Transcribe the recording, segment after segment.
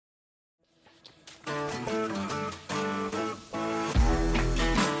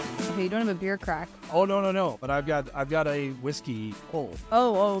don't have a beer crack. Oh, no. But I've got a whiskey pull.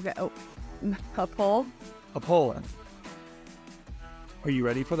 Oh, okay. Oh, a pull? A pull. Are you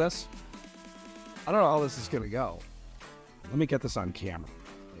ready for this? I don't know how this is going to go. Let me get this on camera.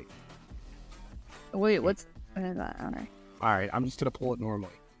 Wait, what's that? All right, I'm just going to pull it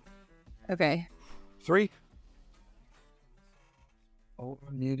normally. Okay. 3. Oh,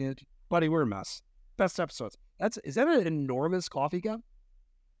 muted. Buddy, we're a mess. Best episodes. Is that an enormous coffee cup?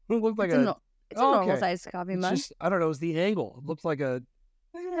 It looked like it's a normal sized coffee mug. I don't know. It's the angle. It looks like I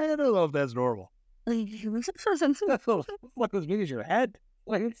don't know if that's normal. It looks like as big as your head.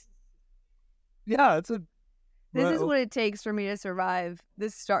 It's a. This is what it takes for me to survive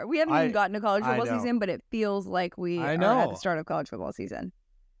this start. We haven't even gotten to college football season, but it feels like we are at the start of college football season.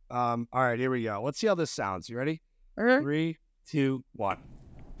 All right, here we go. Let's see how this sounds. You ready? 3, 2, 1.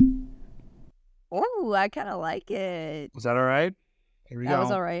 Oh, I kind of like it. Was that all right? Here we go. That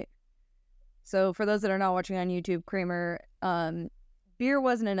was all right. So for those that are not watching on YouTube, Kramer, beer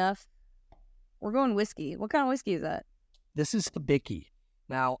wasn't enough. We're going whiskey. What kind of whiskey is that? This is Hibiki.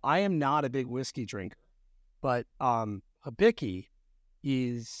 Now, I am not a big whiskey drinker, but Hibiki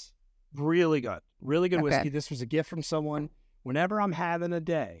is really good. Really good whiskey. This was a gift from someone. Whenever I'm having a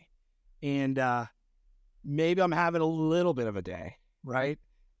day, and maybe I'm having a little bit of a day, right?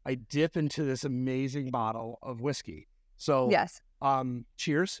 I dip into this amazing bottle of whiskey. So, yes.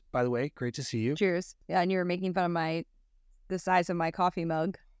 Cheers, by the way. Great to see you. Cheers. Yeah, and you were making fun of the size of my coffee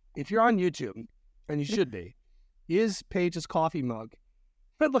mug. If you're on YouTube, and you should be, is Paige's coffee mug.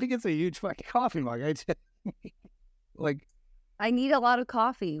 But like, it's a huge fucking coffee mug. I need a lot of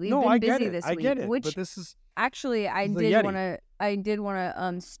coffee. We've been busy this week. I get it. Which, but this is actually, I did want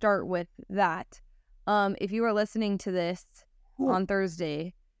to start with that. If you are listening to this on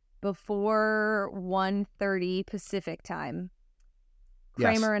Thursday before 1:30 Pacific time,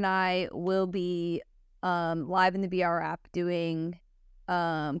 Kramer and I will be live in the BR app doing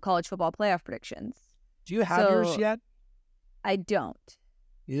college football playoff predictions. Do you have yours yet? I don't.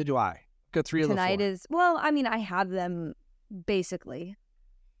 Neither do I. Got 3 of the 4. Tonight is, well, I mean, I have them basically.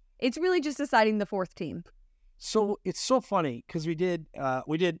 It's really just deciding the 4th team. So it's so funny because we did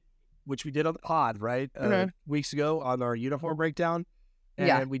which we did on the pod, right? Weeks ago on our uniform breakdown.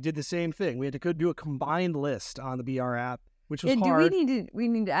 And we did the same thing. We had to go do a combined list on the BR app, which was hard. We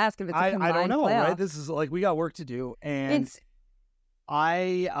need to ask if it's a combined I don't know, playoff. right? This is like, we got work to do. And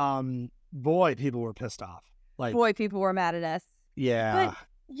boy, people were pissed off. Boy, people were mad at us. Yeah. But,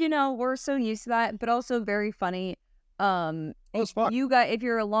 we're so used to that, but also very funny. It was fun. You guys, if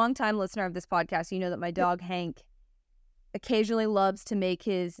you're a longtime listener of this podcast, you know that my dog Hank occasionally loves to make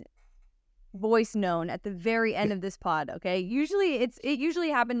his voice known at the very end of this pod. Okay, it usually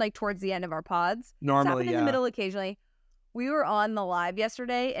happened like towards the end of our pods. Normally, in the middle occasionally. We were on the live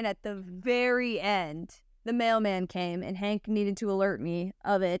yesterday, and at the very end, the mailman came, and Hank needed to alert me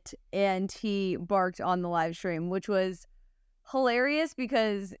of it, and he barked on the live stream, which was hilarious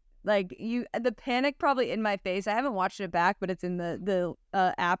because the panic probably in my face. I haven't watched it back, but it's in the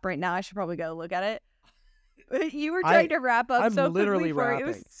app right now. I should probably go look at it. You were trying to wrap up so quickly for it. It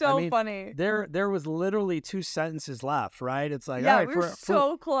was so funny. There was literally 2 sentences left, right? It's like, yeah, all right, we were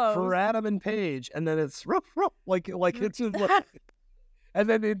so close for Adam and Paige, and then it's ruff, like it's just like, and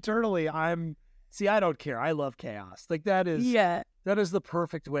then internally I don't care. I love chaos. Like that is the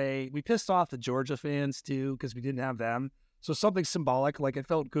perfect way. We pissed off the Georgia fans too because we didn't have them. So something symbolic, like it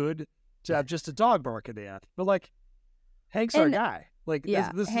felt good to have just a dog bark at the end. But like, Hank's our guy. Like this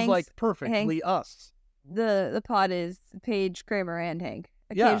is like perfectly us. The pod is Paige, Kramer, and Hank.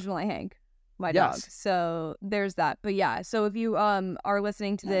 Occasionally Hank, my dog. So there's that. But yeah, so if you are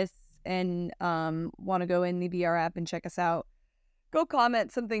listening to this and want to go in the BR app and check us out, go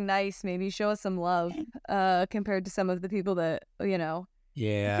comment something nice. Maybe show us some love compared to some of the people that,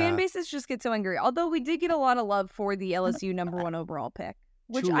 fan bases just get so angry. Although we did get a lot of love for the LSU #1 overall pick,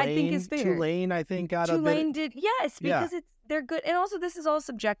 which I think is fair. Tulane, I think, got Tulane a bit. did, yes, because they're good. And also this is all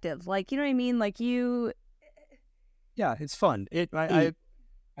subjective. Like, you know what I mean? Like yeah, it's fun. I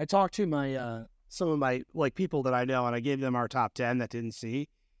talked to some of my people that I know, and I gave them our top 10 that didn't see,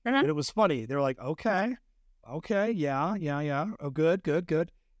 and it was funny. They're like, okay, yeah, oh,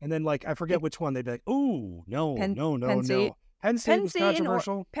 good, and then I forget which one. They'd be like, oh, no. Penn State was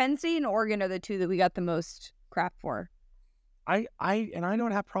controversial. Penn State and Oregon are the 2 that we got the most crap for. I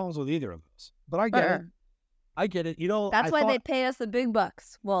don't have problems with either of those, but I get it. I get it. That's why they pay us the big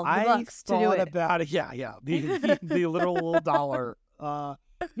bucks. Well, the bucks to do it. I thought about it. Yeah. The literal dollar.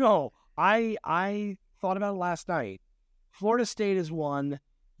 No, I thought about it last night. Florida State is one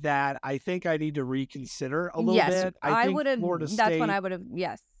that I think I need to reconsider a little bit. I would have. Florida That's State, when I would have.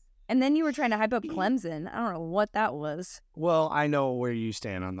 Yes. And then you were trying to hype up Clemson. I don't know what that was. Well, I know where you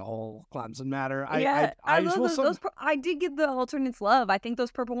stand on the whole Clemson matter. I love those. I did give the alternates love. I think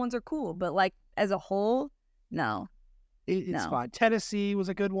those purple ones are cool, but like as a whole, no. It's fine. Tennessee was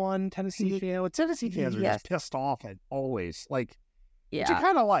a good one. Tennessee fans are just pissed off at always. Like, which you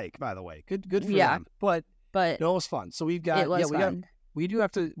kind of like, by the way. Good for them. But no, it was fun. So we've got we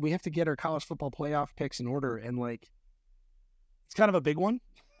have to get our college football playoff picks in order, and like it's kind of a big one.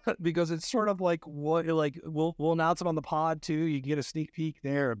 Because it's sort of like we'll announce them on the pod too. You can get a sneak peek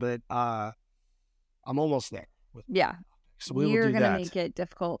there, but I'm almost there. So you're gonna make it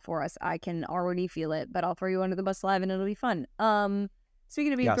difficult for us. I can already feel it, but I'll throw you under the bus live, and it'll be fun.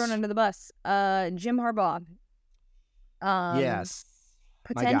 Speaking of being thrown under the bus, Jim Harbaugh,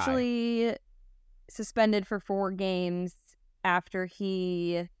 potentially suspended for 4 games after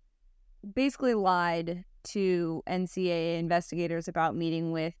he basically lied to NCAA investigators about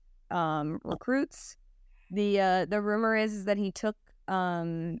meeting with recruits. The rumor is that he took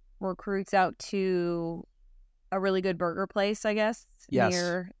recruits out to a really good burger place, I guess,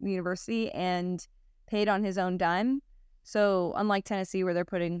 near the university, and paid on his own dime. So unlike Tennessee, where they're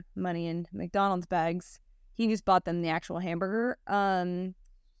putting money in McDonald's bags, he just bought them the actual hamburger.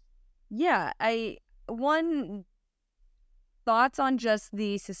 Thoughts on just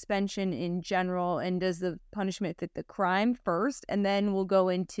the suspension in general, and does the punishment fit the crime first? And then we'll go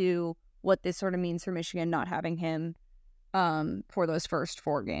into what this sort of means for Michigan not having him for those first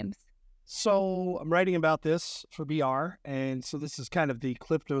 4 games. So I'm writing about this for BR, and so this is kind of the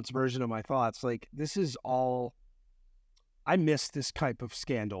Cliff Notes version of my thoughts. Like, this is all... I miss this type of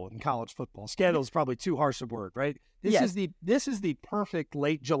scandal in college football. Scandal is probably too harsh a word, right? This is the perfect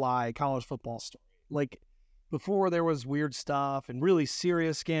late July college football story. Like, before there was weird stuff and really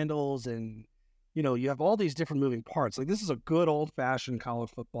serious scandals, and you have all these different moving parts. Like, this is a good old-fashioned college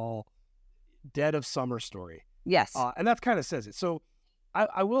football dead of summer story. Yes. And that kind of says it. So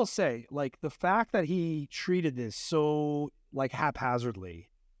I will say, like, the fact that he treated this so, like, haphazardly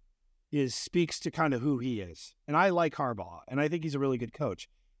speaks to kind of who he is. And I like Harbaugh, and I think he's a really good coach.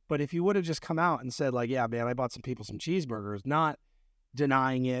 But if you would have just come out and said, like, yeah, man, I bought some people some cheeseburgers, not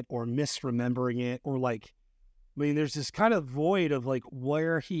denying it or misremembering it, or like, I mean, there's this kind of void of like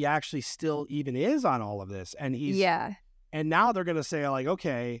where he actually still even is on all of this. And and now they're going to say, like,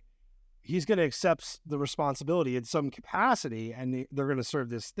 okay, he's going to accept the responsibility in some capacity, and they're going to serve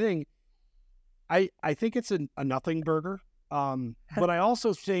this thing. I think it's a nothing burger. But I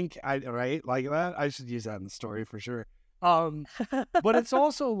also think I should use that in the story for sure. But it's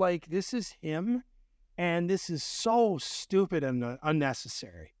also like, this is him, and this is so stupid and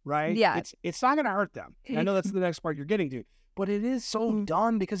unnecessary, right? Yeah. It's not going to hurt them. I know that's the next part you're getting to, but it is so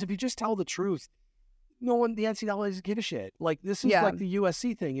dumb, because if you just tell the truth, no one, the NCAA doesn't give a shit. Like, this is like the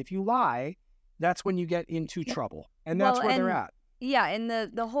USC thing. If you lie, that's when you get into trouble, and that's where they're at. Yeah, and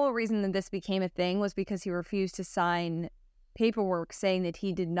the whole reason that this became a thing was because he refused to sign paperwork saying that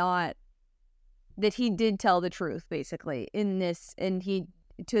he did tell the truth, basically, in this, and he,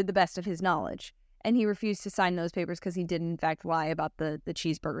 to the best of his knowledge. And he refused to sign those papers because he did, in fact, lie about the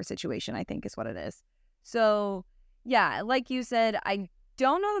cheeseburger situation, I think is what it is. So, yeah, like you said, I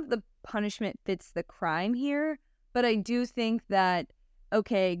don't know if the punishment fits the crime here, but I do think that,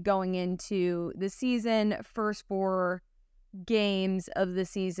 okay, going into the season, first 4 games of the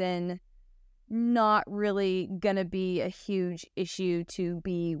season, not really going to be a huge issue to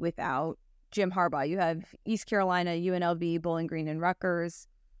be without Jim Harbaugh. You have East Carolina, UNLV, Bowling Green, and Rutgers.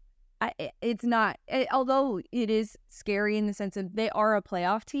 It's not, although it is scary in the sense of they are a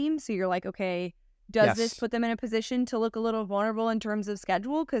playoff team. So you're like, okay, does this put them in a position to look a little vulnerable in terms of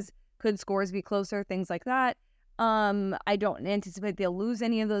schedule? Because could scores be closer, things like that. I don't anticipate they'll lose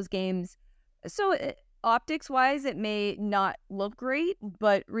any of those games. So optics-wise, it may not look great,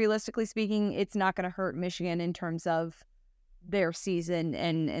 but realistically speaking, it's not going to hurt Michigan in terms of their season,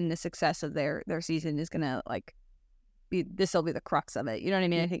 and the success of their season is going to, like, this will be the crux of it. You know what I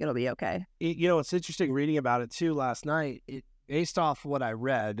mean? I think it'll be okay. It's interesting reading about it too last night. Based off what I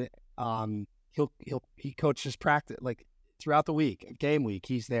read, he coaches practice like throughout the week, game week.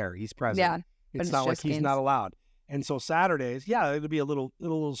 He's there, he's present. Yeah, it's not like he's not allowed. And so Saturdays, it'll be a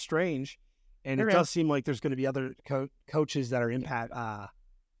little strange. And it does seem like there's going to be other coaches that are impact.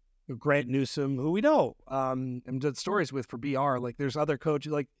 Grant Newsom, who we know, and did stories with for BR. Like, there's other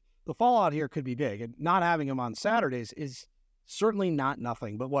coaches. Like, the fallout here could be big, and not having him on Saturdays is certainly not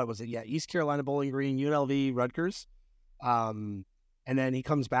nothing. But what was it? Yeah, East Carolina, Bowling Green, UNLV, Rutgers, and then he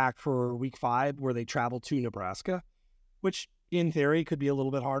comes back for week 5 where they travel to Nebraska, which in theory could be a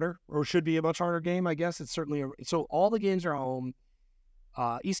little bit harder, or should be a much harder game. I guess it's certainly so all the games are home.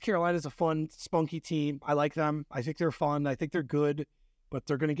 East Carolina is a fun, spunky team. I like them. I think they're fun. I think they're good, but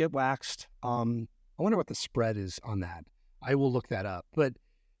they're going to get waxed. I wonder what the spread is on that. I will look that up. But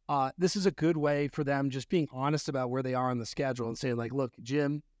this is a good way for them just being honest about where they are on the schedule and saying, like, look,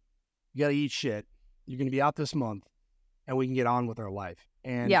 Jim, you got to eat shit. You're going to be out this month, and we can get on with our life.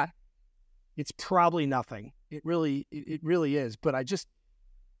 And it's probably nothing. It really is. But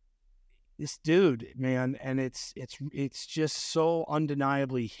this dude, man, and it's just so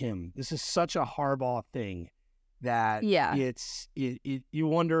undeniably him. This is such a Harbaugh thing that you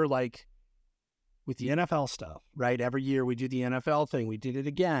wonder, like, with the NFL stuff, right? Every year we do the NFL thing. We did it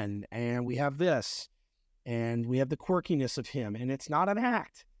again, and we have this, and we have the quirkiness of him, and it's not an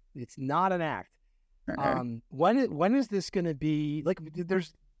act. It's not an act. When is this going to be, like,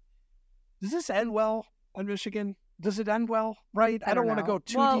 does this end well on Michigan? Does it end well, right? I don't want to go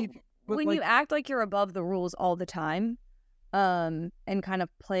too deep. When you act like you're above the rules all the time, and kind of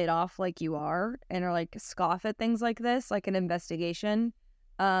play it off like you are, and are like scoff at things like this, like an investigation,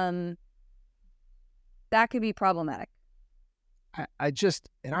 that could be problematic. I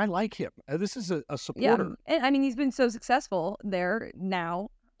like him. This is a supporter. Yeah, and I mean, he's been so successful there now.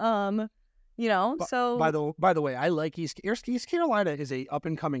 So by the way, I like East Carolina is a up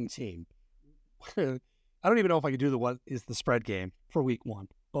and coming team. I don't even know if I could do what is the spread game for week 1.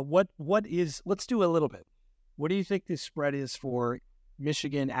 But let's do a little bit. What do you think the spread is for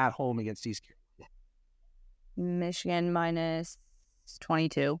Michigan at home against East Carolina? Michigan minus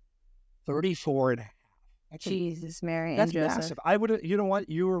 22. 34.5. Jesus, Mary, that's and Joseph. Massive. I would have, you know what?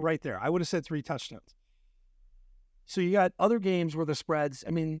 You were right there. I would have said 3 touchdowns. So you got other games where the spreads,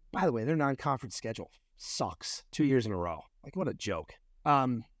 I mean, by the way, their non-conference schedule sucks 2 years in a row. Like, what a joke.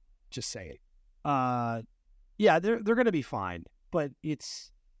 Just saying. Yeah, they're going to be fine, but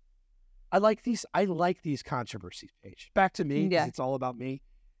I like these controversies, Paige. Back to me, because it's all about me.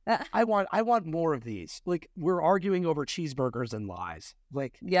 I want more of these. Like, we're arguing over cheeseburgers and lies.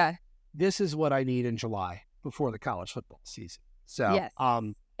 Like, this is what I need in July before the college football season. So, yes.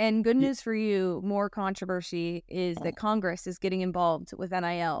 And good news for you, more controversy is that Congress is getting involved with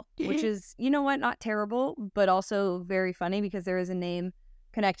NIL, which is, you know what, not terrible, but also very funny because there is a name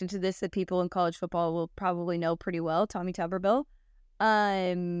connected to this that people in college football will probably know pretty well, Tommy Tuberville.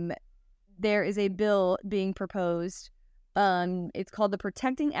 There is a bill being proposed. It's called the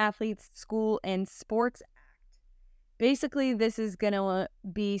Protecting Athletes, School, and Sports Act. Basically, this is going to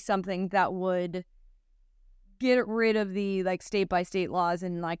be something that would get rid of the, like, state-by-state laws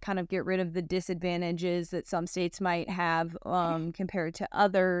and, like, kind of get rid of the disadvantages that some states might have compared to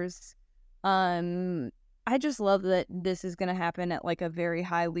others. I just love that this is going to happen at, like, a very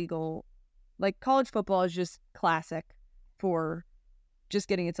high legal... Like, college football is just classic for just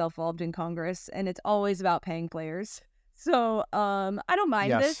getting itself involved in Congress, and it's always about paying players. So I don't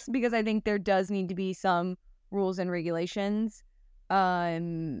mind this because I think there does need to be some rules and regulations.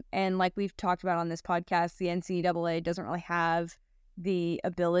 And like we've talked about on this podcast, the NCAA doesn't really have the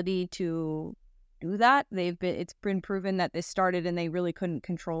ability to do that. It's been proven that this started and they really couldn't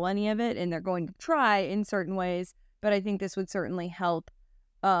control any of it, and they're going to try in certain ways. But I think this would certainly help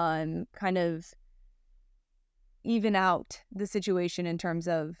kind of even out the situation in terms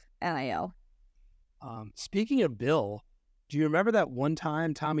of NIL. Speaking of Bill, do you remember that one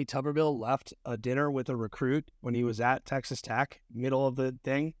time Tommy Tuberville left a dinner with a recruit when he was at Texas Tech, middle of the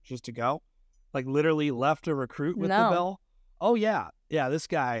thing, just to go? Like, literally left a recruit with the bill? Oh, yeah. Yeah, this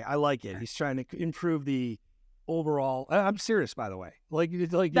guy, I like it. He's trying to improve the overall... I'm serious, by the way. Like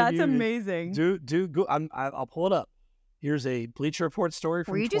that's amazing. I'll pull it up. Here's a Bleacher Report story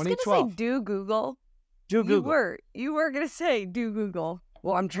from 2012. Were you just going to say do Google? Do Google. You were going to say do Google.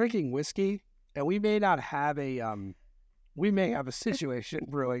 Well, I'm drinking whiskey, and we may not have a... we may have a situation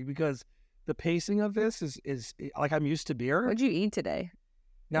brewing because the pacing of this is like, I'm used to beer. What'd you eat today?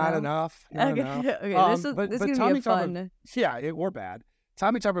 Not enough. Okay, this is going to be fun. Or bad.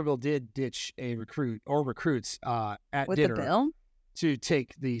 Tommy Tuberville did ditch a recruits at with dinner the bill to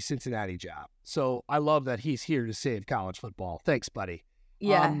take the Cincinnati job. So I love that he's here to save college football. Thanks, buddy.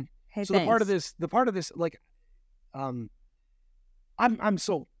 Yeah. So thanks. the part of this, like, I'm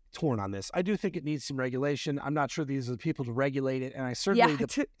so torn on this. I do think it needs some regulation. I'm not sure these are the people to regulate it, and I certainly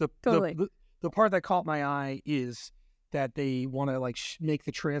totally. The part that caught my eye is that they want to, like, make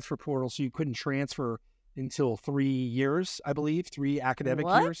the transfer portal so you couldn't transfer until 3 years, I believe, 3 academic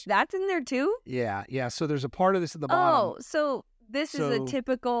years. That's in there too? Yeah. So there's a part of this at the bottom. Oh, so this is a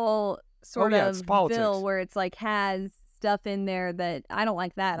typical sort of bill where it's like has stuff in there that I don't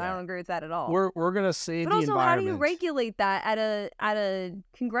like that. Yeah. I don't agree with that at all. We're gonna save the environment. But also, how do you regulate that at a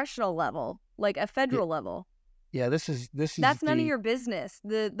congressional level, like a federal level? Yeah, this is that's none of your business.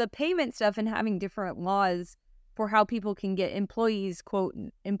 The payment stuff and having different laws for how people can get employees, quote,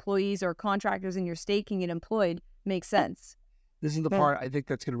 employees or contractors in your state can get employed makes sense. This is the part I think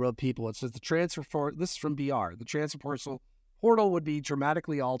that's going to rub people. It says this is from BR. The transfer portal would be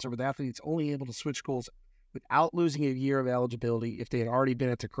dramatically altered with athletes only able to switch schools without losing a year of eligibility if they had already been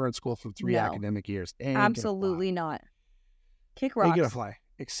at their current school for 3 academic years. Absolutely not. Kick rocks. Ain't gonna fly.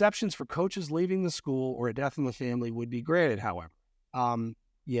 Exceptions for coaches leaving the school or a death in the family would be granted, however.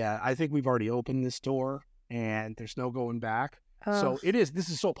 Yeah, I think we've already opened this door and there's no going back. So this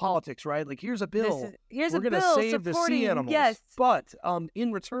is so politics, right? Like, here's a bill. We're going to save the sea animals. Yes. But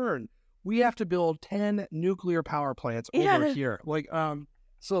in return, we have to build 10 nuclear power plants over here. Like,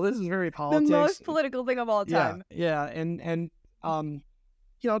 so this is very politics. The most political thing of all time. Yeah. And Tommy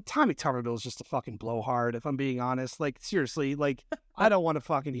Tuberville is just a fucking blowhard, if I'm being honest. Like, seriously, like, I don't want to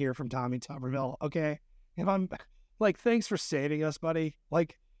fucking hear from Tommy Tuberville, okay? If I'm, like, thanks for saving us, buddy.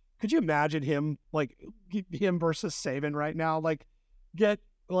 Like, could you imagine him versus Saban right now? Like, I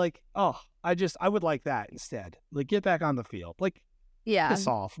would like that instead. Like, get back on the field. Like, piss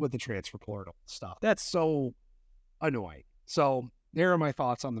off with the transfer portal stuff. That's so annoying. So there are my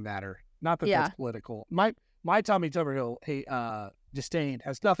thoughts on the matter. Not that that's political. My Tommy Tuberville disdain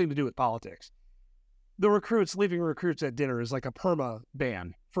has nothing to do with politics. The leaving recruits at dinner is like a perma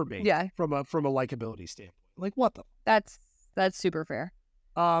ban for me. Yeah. From a likability standpoint. Like, what the? That's super fair.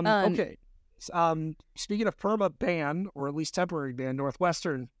 Okay. Speaking of perma ban, or at least temporary ban,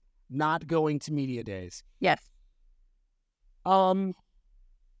 Northwestern not going to media days. Yes. I'm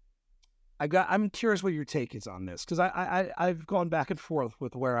curious what your take is on this, because I've gone back and forth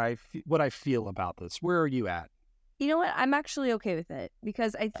with what I feel about this. Where are you at? You know what? I'm actually okay with it,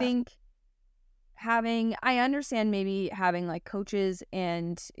 because I think I understand maybe having like coaches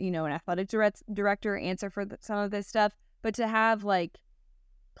and, an athletic director answer for some of this stuff, but to have like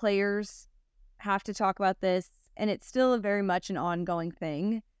players have to talk about this, and it's still very much an ongoing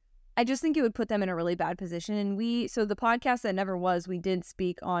thing, I just think it would put them in a really bad position. And so the podcast that never was, we did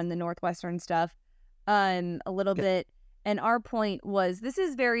speak on the Northwestern stuff a little bit, and our point was this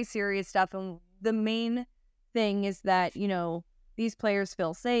is very serious stuff, and the main thing is that these players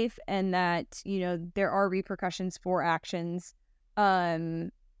feel safe, and that there are repercussions for actions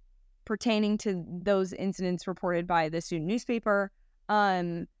pertaining to those incidents reported by the student newspaper.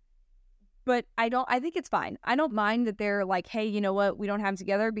 But I think it's fine. I don't mind that they're like, hey, you know what? We don't have them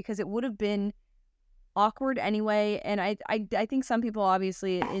together, because it would have been awkward anyway. And I think some people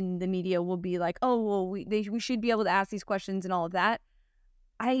obviously in the media will be like, oh, well, we should be able to ask these questions and all of that.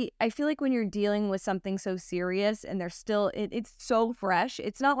 I feel like when you're dealing with something so serious and they're still, it's so fresh.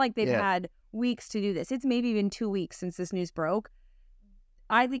 It's not like they've had weeks to do this. It's maybe been 2 weeks since this news broke.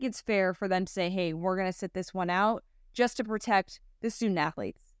 I think it's fair for them to say, hey, we're going to sit this one out just to protect the student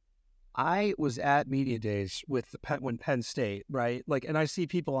athletes. I was at media days when Penn State, right? Like, and I see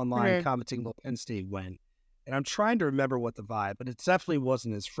people online commenting what Penn State went, and I'm trying to remember what the vibe, but it definitely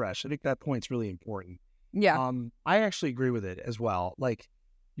wasn't as fresh. I think that point's really important. Yeah. I actually agree with it as well. Like,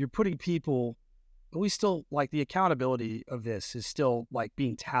 you're putting people, but we still, like, the accountability of this is still like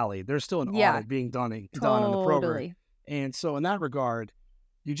being tallied. There's still an audit being done on the program. And so in that regard,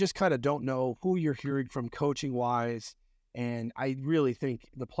 you just kind of don't know who you're hearing from coaching wise. And I really think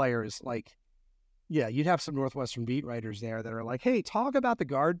the players, like, you'd have some Northwestern beat writers there that are like, hey, talk about the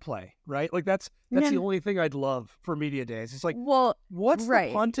guard play, right? Like, that's the only thing I'd love for media days. It's like, well, what's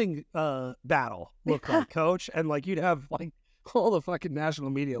the punting battle look like, coach? And like, you'd have like all the fucking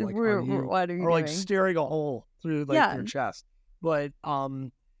national media like what are you or like doing? Staring a hole through like your chest. But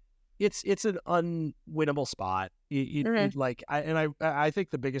it's an unwinnable spot. I think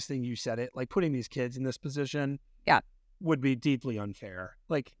the biggest thing, you said it, like, putting these kids in this position would be deeply unfair.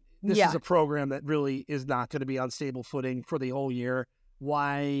 Like, this is a program that really is not going to be on stable footing for the whole year.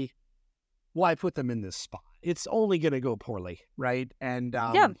 Why put them in this spot? It's only going to go poorly, right? And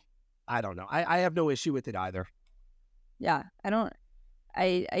I don't know. I have no issue with it either. Yeah, I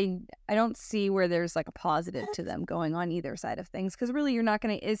don't see where there's like a positive to them going on either side of things, because really you're not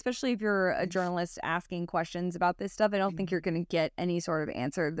going to, especially if you're a journalist asking questions about this stuff, I don't think you're going to get any sort of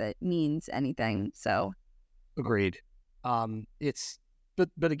answer that means anything. So agreed.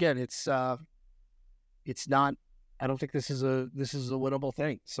 But again, it's not, I don't think this is a winnable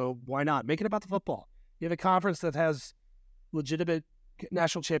thing. So why not make it about the football? You have a conference that has legitimate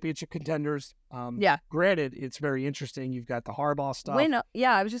national championship contenders. Granted, it's very interesting. You've got the Harbaugh stuff.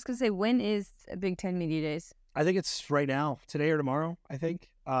 I was just gonna say, when is Big Ten Media Days? I think it's right now, today or tomorrow. I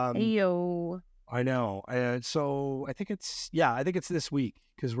think. I know. So I think it's this week,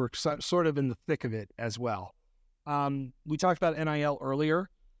 because we're sort of in the thick of it as well. We talked about NIL earlier.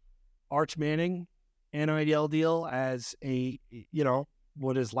 Arch Manning, NIL deal as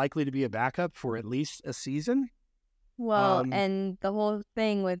what is likely to be a backup for at least a season. Well, and the whole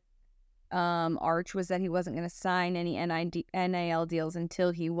thing with Arch was that he wasn't going to sign any NIL deals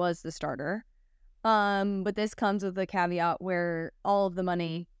until he was the starter. But this comes with a caveat where all of the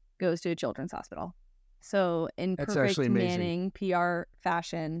money goes to a children's hospital. So in perfect Manning PR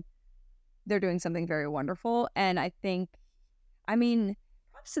fashion, they're doing something very wonderful. And I think,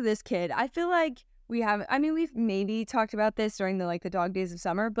 props to this kid. I feel like we've maybe talked about this during the dog days of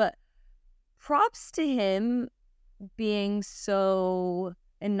summer, but props to him being so,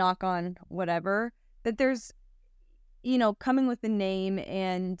 and knock on whatever, that there's, coming with the name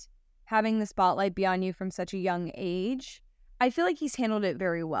and having the spotlight be on you from such a young age. I feel like he's handled it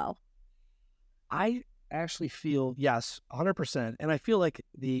very well. I actually feel, yes, 100%. And I feel like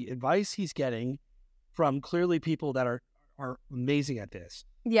the advice he's getting from clearly people that are amazing at this.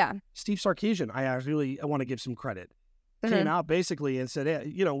 Yeah. Steve Sarkisian, I want to give some credit. Came out basically and said,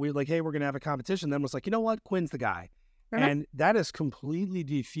 hey, we're like, hey, we're going to have a competition. Then was like, you know what? Quinn's the guy. And that has completely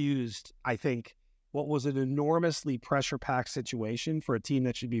diffused, I think, what was an enormously pressure-packed situation for a team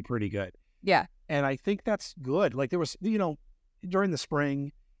that should be pretty good. Yeah. And I think that's good. Like there was, during the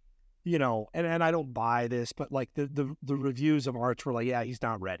spring, and I don't buy this, but like the reviews of Arch were like, yeah, he's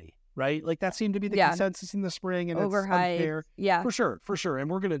not ready. Right? Like that seemed to be the consensus in the spring, and overhyped. It's unfair. Yeah. For sure. And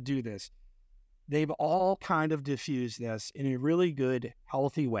we're going to do this. They've all kind of diffused this in a really good,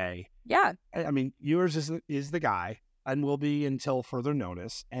 healthy way. Yeah. I mean, yours is the guy and will be until further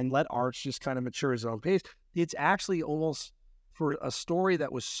notice, and let Arch just kind of mature his own pace. It's actually almost, for a story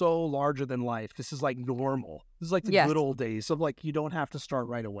that was so larger than life, this is like normal. This is like the good old days of like, you don't have to start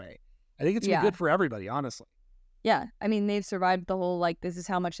right away. I think it's good for everybody, honestly. Yeah. I mean, they've survived the whole, this is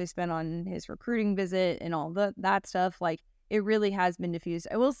how much they spent on his recruiting visit and all that stuff. Like, it really has been diffused.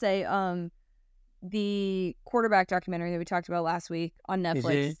 I will say, the quarterback documentary that we talked about last week on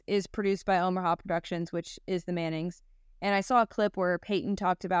Netflix is produced by Omaha Productions, which is the Mannings. And I saw a clip where Peyton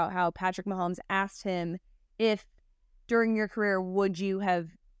talked about how Patrick Mahomes asked him if during your career, would you have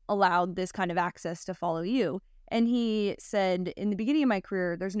allowed this kind of access to follow you? And he said, in the beginning of my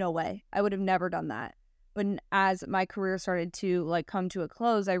career, there's no way. I would have never done that. But as my career started to come to a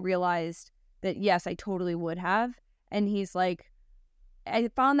close, I realized that, yes, I totally would have. And he's like, I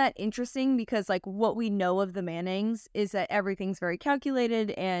found that interesting because what we know of the Mannings is that everything's very calculated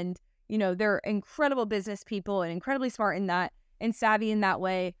and, they're incredible business people and incredibly smart in that and savvy in that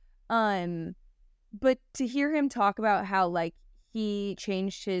way. But to hear him talk about how he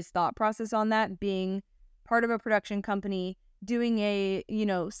changed his thought process on that, being part of a production company, doing a,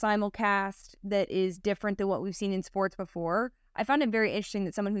 simulcast that is different than what we've seen in sports before. I found it very interesting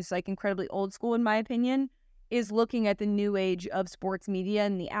that someone who's incredibly old school, in my opinion, is looking at the new age of sports media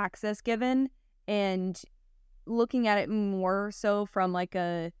and the access given and looking at it more so from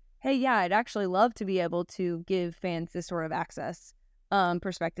a, hey, yeah, I'd actually love to be able to give fans this sort of access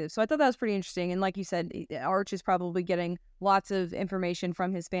perspective. So I thought that was pretty interesting. And like you said, Arch is probably getting lots of information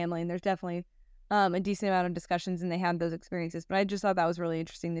from his family, and there's definitely a decent amount of discussions, and they had those experiences. But I just thought that was really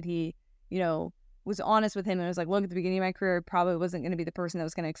interesting that he, was honest with him and was like, look, at the beginning of my career, I probably wasn't going to be the person that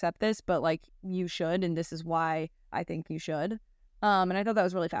was going to accept this, but you should, and this is why I think you should. And I thought that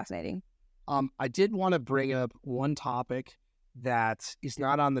was really fascinating. I did want to bring up one topic that is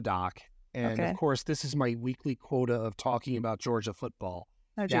not on the doc. And of course, this is my weekly quota of talking about Georgia football.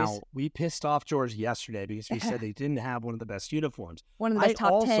 Oh, now, we pissed off Georgia yesterday because we said they didn't have one of the best uniforms. One of the best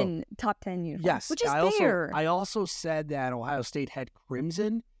top 10 uniforms. Yes. Which is fair. I also said that Ohio State had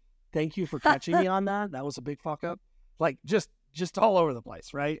crimson. Thank you for catching me on that. That was a big fuck up. Just all over the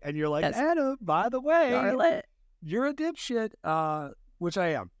place, right? And you're like, Anna, by the way, Charlotte, you're a dipshit, which I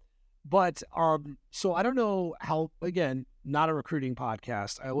am. But so I don't know how, again, not a recruiting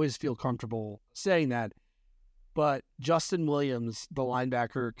podcast. I always feel comfortable saying that. But Justin Williams, the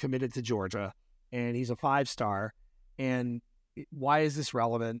linebacker, committed to Georgia, and he's a 5-star. And why is this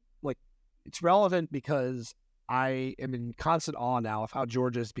relevant? It's relevant because I am in constant awe now of how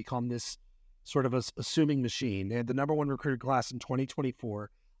Georgia has become this sort of assuming machine. They had the number 1 recruited class in 2024.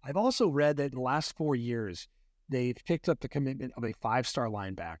 I've also read that in the last 4 years, they've picked up the commitment of a 5-star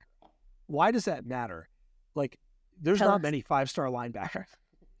linebacker. Why does that matter? There's not many 5-star linebackers.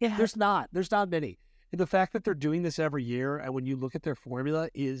 Yeah. There's not many. And the fact that they're doing this every year, and when you look at their formula,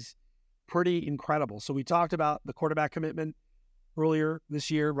 is pretty incredible. So we talked about the quarterback commitment earlier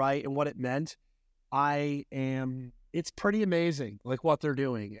this year, right? And what it meant. It's pretty amazing, what they're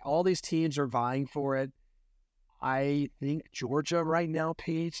doing. All these teams are vying for it. I think Georgia right now,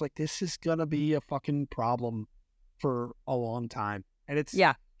 Paige, this is going to be a fucking problem for a long time. And it's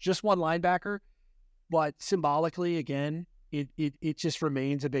just one linebacker, but symbolically, again, it just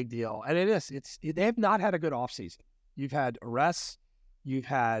remains a big deal. And they have not had a good offseason. You've had arrests. You've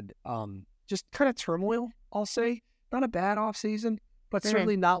had just kind of turmoil, I'll say. Not a bad offseason, but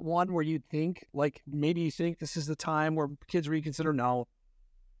certainly not one where you'd think, like, maybe you think this is the time where kids reconsider. No.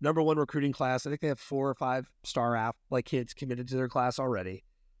 Number one recruiting class. I think they have 4 or 5 star kids committed to their class already.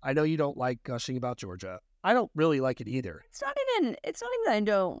 I know you don't like gushing about Georgia. I don't really like it either. It's not even that I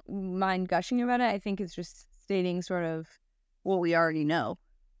don't mind gushing about it. I think it's just stating sort of what we already know.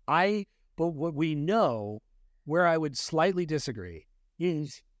 But what we know, where I would slightly disagree,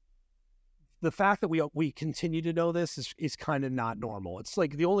 is the fact that we continue to know this is kind of not normal. It's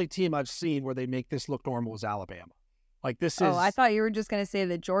like the only team I've seen where they make this look normal is Alabama. Like this is. Oh, I thought you were just gonna say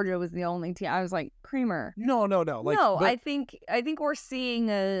that Georgia was the only team. I was like, Kramer. No. I think we're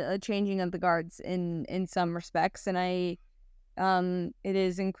seeing a changing of the guards in some respects, and it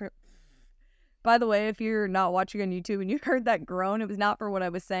is By the way, if you're not watching on YouTube and you heard that groan, it was not for what I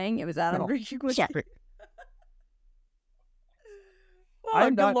was saying. It was Adam drinking whiskey.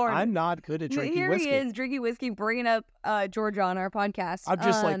 I'm not good at drinking whiskey. Here he is drinking whiskey, bringing up Georgia on our podcast. I'm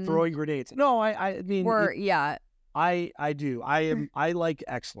just throwing grenades. No, I mean, I do. I like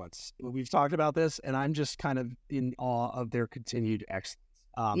excellence. We've talked about this, and I'm just kind of in awe of their continued excellence.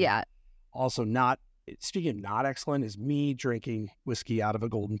 Also, speaking of not excellent, is me drinking whiskey out of a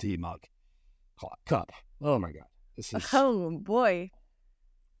golden tea cup. Oh my God, this is. Oh boy.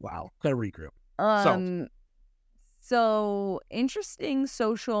 Wow, gotta regroup. So interesting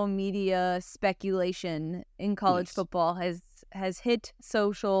social media speculation in college football has hit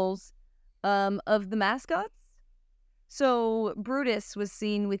socials of the mascots. So Brutus was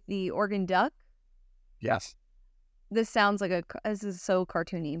seen with the Oregon Duck. Yes. This sounds like this is so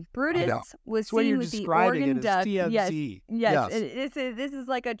cartoony. Brutus was seen with the Oregon Duck. TMZ. Yes. This is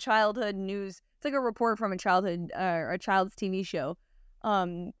like a childhood news. It's like a report from a child's TV show.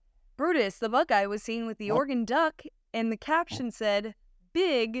 Brutus, the Buckeye, was seen with the Oregon Duck, and the caption said,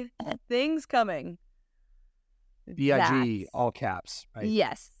 "Big things coming." BIG, all caps, right?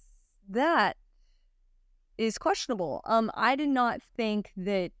 Yes. That is questionable. I did not think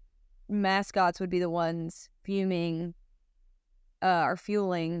that mascots would be the ones fueling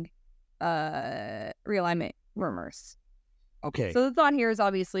realignment rumors. Okay. So the thought here is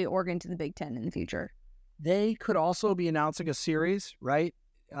obviously Oregon to the Big Ten in the future. They could also be announcing a series, right?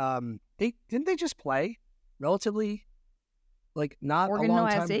 Didn't they just play relatively, not Oregon, a long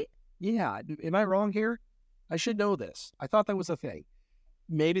Ohio time? State? Yeah. Am I wrong here? I should know this. I thought that was a thing.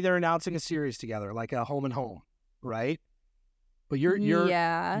 Maybe they're announcing a series together, like a home and home, right? But you're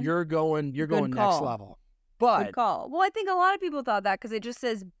going next level. But good call. Well, I think a lot of people thought that because it just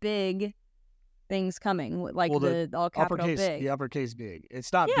says big things coming, like the all capital big. The uppercase big.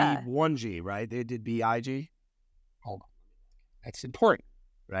 It's not B1G, right? They did BIG. Hold on. That's important,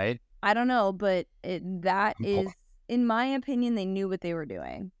 right? I don't know, but that is, in my opinion, they knew what they were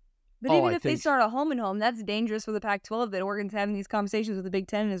doing. But even if they start a home and home, that's dangerous for the Pac-12 that Oregon's having these conversations with the Big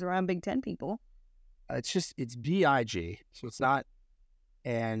Ten and is around Big Ten people. It's BIG, so it's not.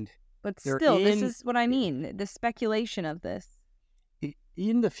 But still, this is what I mean. The speculation of this.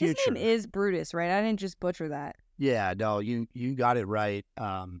 In the future. His name is Brutus, right? I didn't just butcher that. Yeah, no, you got it right.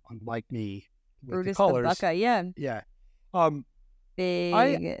 Unlike me, with Brutus the colors. The Buckeye, yeah. Yeah.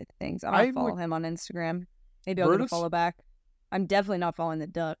 Big things. I'm going to follow him on Instagram. Maybe I'll get a follow back. I'm definitely not following the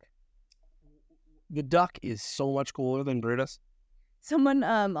Duck. The Duck is so much cooler than Brutus. Someone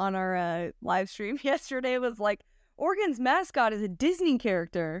on our live stream yesterday was like, Oregon's mascot is a Disney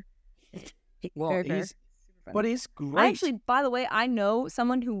character. Well, he's great. Actually, by the way, I know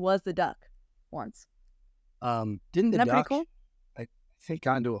someone who was the Duck once. Didn't the Duck, pretty cool? I think,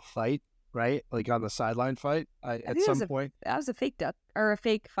 got into a fight, right? Like on the sideline fight at some point. That was a fake duck, or a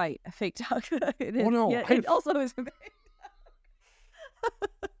fake fight, a fake duck. No. Yeah, it also is a fake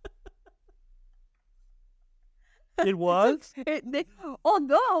duck. It was?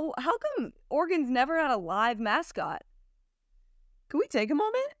 Although, how come Oregon's never had a live mascot? Can we take a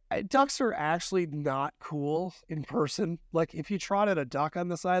moment? Ducks are actually not cool in person. Like, if you trotted a duck on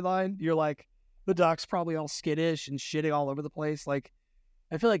the sideline, you're like, the duck's probably all skittish and shitting all over the place. Like,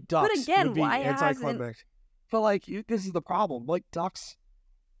 I feel like ducks would be anticlimactic. But, this is the problem. Like, ducks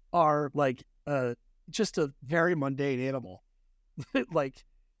are, just a very mundane animal.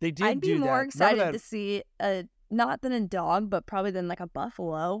 They did I'd be do more that. excited to see not than a dog, but probably than a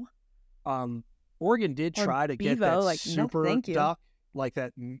buffalo. Oregon did try to get that super duck, like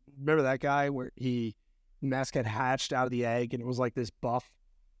that. Remember that guy where the mascot hatched out of the egg and it was like this buff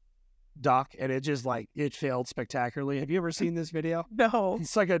duck, and it just like it failed spectacularly. Have you ever seen this video? No.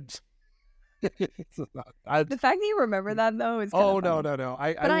 It's like a. The fact that you remember that though is kind of funny. No.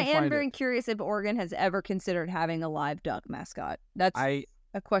 But I am very curious if Oregon has ever considered having a live duck mascot. That's a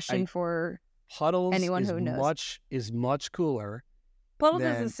question for Puddles. Anyone who knows is much cooler. Puddles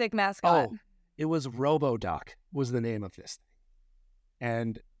is a sick mascot. Oh, it was RoboDuck was the name of this thing,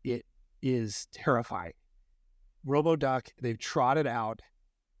 and it is terrifying. RoboDuck, they've trotted out,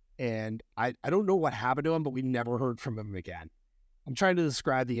 and I don't know what happened to him, but we never heard from him again. I'm trying to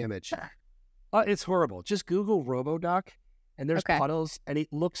describe the image. It's horrible. Just Google RoboDuck, and there's Puddles, and it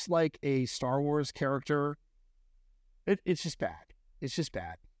looks like a Star Wars character. It's just bad. It's just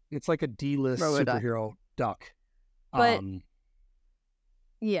bad. It's like a D-list superhero duck. But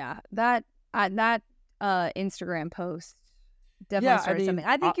yeah, that Instagram post definitely started something.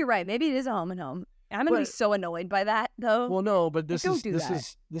 I think you're right. Maybe it is a home and home. I'm gonna be so annoyed by that though. Well, no, but this is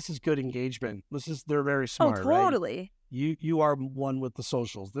good engagement. They're very smart. Oh, totally. Right? You are one with the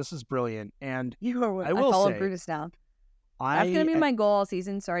socials. This is brilliant, and you are. I follow Brutus now. That's gonna be my goal all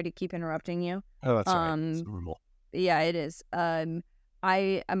season. Sorry to keep interrupting you. Oh, that's right. It's normal. Yeah, it is.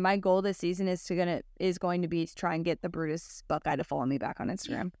 My goal this season is going to be to try and get the Brutus Buckeye to follow me back on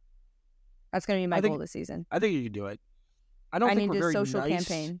Instagram. That's going to be my goal this season. I think you can do it. I need a social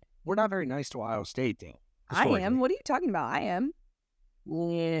campaign. We're not very nice to Ohio State, though. I am. What are you talking about? I am.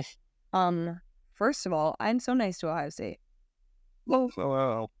 Yeah. First of all, I'm so nice to Ohio State.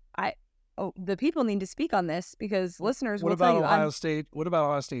 Well. The people need to speak on this because listeners will tell you. What about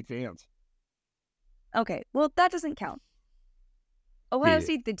Ohio State fans? Okay, well that doesn't count. Ohio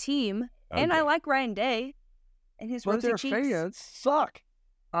State, the team, and I like Ryan Day and his rosy cheeks. But their fans suck.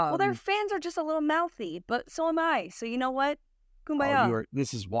 Well, their fans are just a little mouthy, but so am I. So you know what? Kumbaya.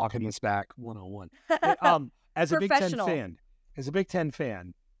 This is walking this back 101. As a Big Ten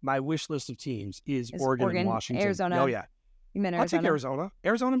fan, my wish list of teams is Oregon and Washington. Arizona. Oh yeah, you meant I'll Arizona? take Arizona.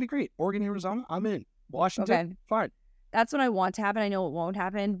 Arizona would be great. Oregon, Arizona, I'm in. Washington, fine. That's what I want to happen. I know it won't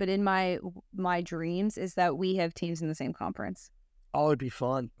happen, but in my dreams is that we have teams in the same conference. Oh, it'd be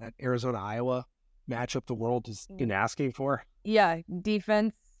fun. That Arizona-Iowa matchup the world has been asking for. Yeah,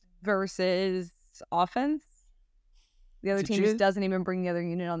 defense versus offense. The other team just doesn't even bring the other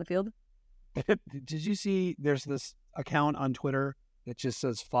unit on the field. Did you see there's this account on Twitter that just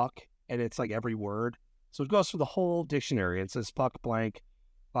says fuck, and it's like every word. So it goes through the whole dictionary. It says fuck blank,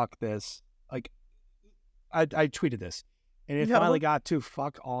 fuck this. Like, I tweeted this, and it finally got to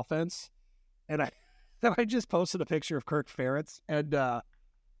fuck offense, and I just posted a picture of Kirk Ferentz, and I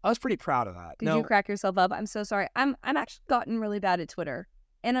was pretty proud of that. Did you crack yourself up? I'm so sorry. I'm actually gotten really bad at Twitter,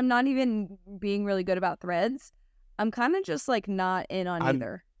 and I'm not even being really good about threads. I'm kind of just like not in on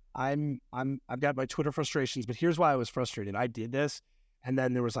either. I've got my Twitter frustrations, but here's why I was frustrated. I did this, and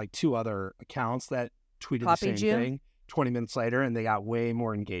then there was like 2 other accounts that tweeted the same thing 20 minutes later, and they got way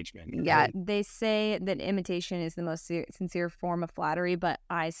more engagement. Yeah, they say that imitation is the most sincere form of flattery, but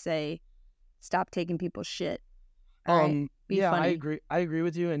I say stop taking people's shit. Right? Yeah, funny. I agree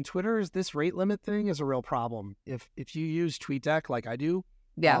with you. And this rate limit thing is a real problem. If you use TweetDeck like I do,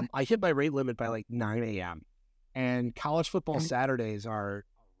 I hit my rate limit by like 9 a.m. And college football Saturdays are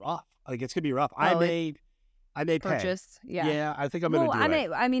rough. Like it's gonna be rough. I may purchase. Pay. Yeah, I think I'm gonna do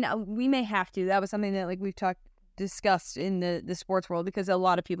it. I mean, we may have to. That was something that like we've discussed in the sports world because a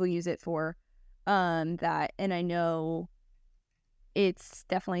lot of people use it for that, and I know it's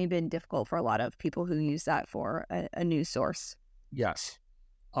definitely been difficult for a lot of people who use that for a news source. Yes.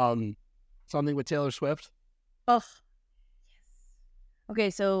 Something with Taylor Swift. Oh, yes. Okay,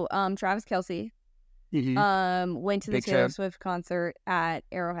 so Travis Kelce went to the Taylor Swift concert at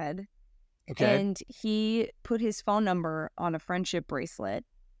Arrowhead. Okay. And he put his phone number on a friendship bracelet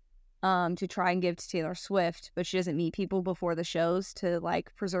to try and give to Taylor Swift, but she doesn't meet people before the shows to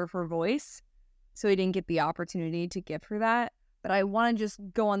like preserve her voice. So he didn't get the opportunity to give her that. But I want to just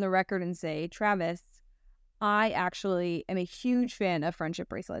go on the record and say, Travis, I actually am a huge fan of friendship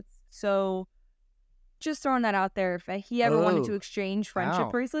bracelets. So just throwing that out there, if he ever wanted to exchange friendship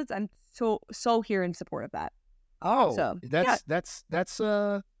bracelets, I'm so here in support of that. Oh, so that's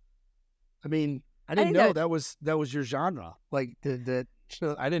I mean, I didn't know that was your genre. Like I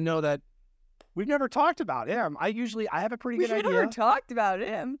didn't know that. We've never talked about him. I have a pretty good idea. We never talked about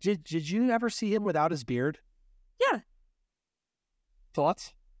him. Did you ever see him without his beard? Yeah.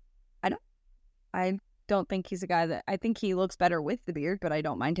 Thoughts? I don't think he's a guy that... I think he looks better with the beard, but I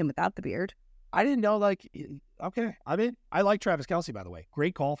don't mind him without the beard. I didn't know, okay. I mean, I like Travis Kelce, by the way.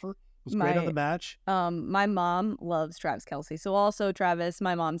 Great golfer. Was great on the match. My mom loves Travis Kelce. So also, Travis,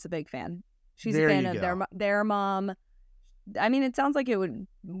 my mom's a big fan. She's a fan of their mom. I mean, it sounds like it would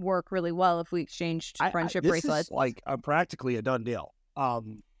work really well if we exchanged friendship bracelets. This is like practically a done deal.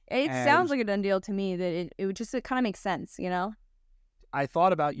 It sounds like a done deal to me. That it would just, it kind of makes sense, you know. I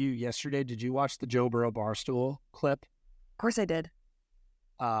thought about you yesterday. Did you watch the Joe Burrow Barstool clip? Of course I did.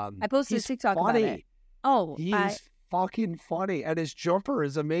 I posted a TikTok about it. Oh, he's fucking funny, and his jumper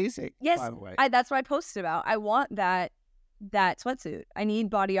is amazing. Yes, by the way. That's what I posted about. I want that sweatsuit. I need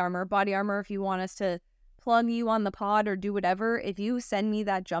body armor. Body armor, if you want us to plug you on the pod or do whatever, if you send me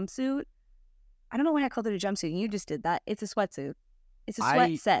that jumpsuit, I don't know why I called it a jumpsuit. You just did that. It's a sweatsuit. It's a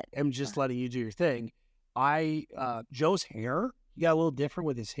sweat set. I'm just letting you do your thing. Joe's hair, he got a little different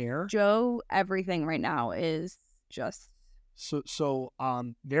with his hair. Joe, everything right now is just so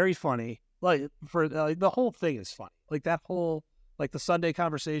very funny. Like for the whole thing is funny. Like that whole the Sunday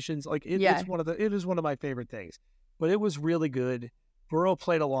conversations. Like it is one of my favorite things. But it was really good. Burrow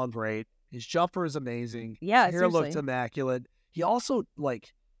played along great. His jumper is amazing. Yeah, his hair looked immaculate. He also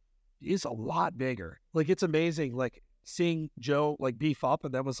is a lot bigger. Like it's amazing. Like seeing Joe beef up,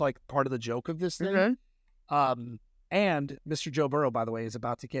 and that was part of the joke of this thing. Mm-hmm. And Mr. Joe Burrow, by the way, is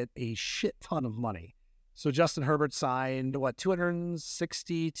about to get a shit ton of money. So Justin Herbert signed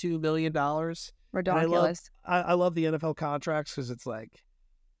 $262 million. Ridiculous. I love the NFL contracts because it's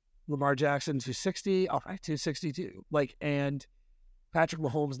Lamar Jackson 260, all right, 262. And Patrick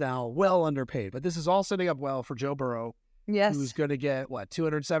Mahomes now well underpaid, but this is all setting up well for Joe Burrow. Yes, who's going to get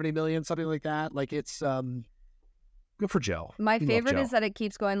 $270 million, something like that. It's good for Joe. My favorite is that it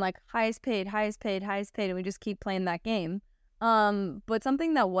keeps going highest paid, and we just keep playing that game. But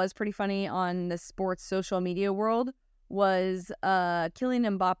something that was pretty funny on the sports social media world was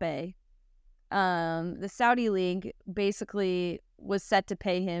Kylian Mbappe. The Saudi league basically was set to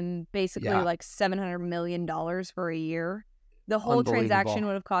pay him $700 million for a year. The whole transaction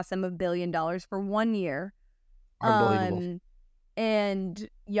would have cost them $1 billion for 1 year. Unbelievable. And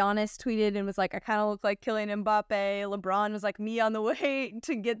Giannis tweeted and was like, I kind of look like Kylian Mbappe. LeBron was like, me on the way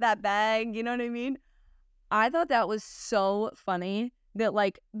to get that bag. You know what I mean? I thought that was so funny that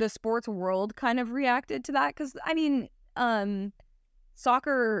the sports world kind of reacted to that. Because, I mean,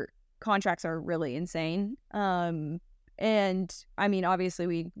 soccer contracts are really insane. And I mean, obviously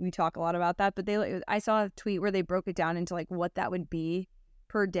we talk a lot about that, but I saw a tweet where they broke it down into what that would be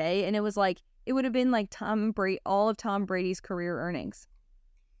per day. And it was it would have been all of Tom Brady's career earnings,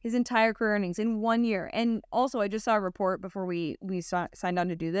 his entire career earnings in 1 year. And also I just saw a report before we signed on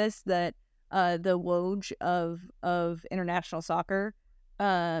to do this that the Woj of international soccer,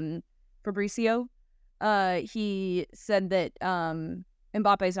 Fabrizio, he said that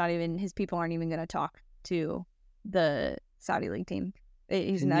Mbappe's his people aren't even going to talk to the Saudi league team.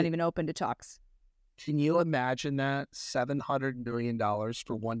 He's not even open to talks. Can you imagine that? $700 million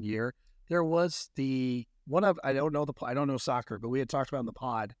for 1 year. There was I don't know soccer, but we had talked about in the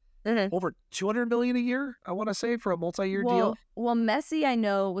pod, over $200 million a year, I want to say, for a multi-year deal. Well, Messi, I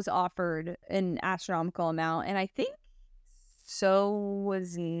know, was offered an astronomical amount, and I think so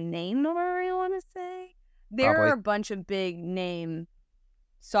was Neymar, I want to say. There are a bunch of big name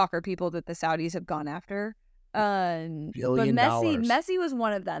soccer people that the Saudis have gone after. But Messi was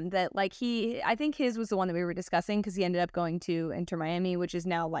one of them that I think his was the one that we were discussing because he ended up going to Inter Miami, which is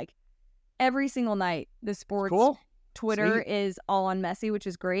now every single night the sports Twitter is all on Messi, which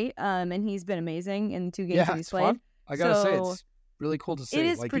is great. And he's been amazing in 2 games that he's played. Fun. I gotta say, it's really cool to see. It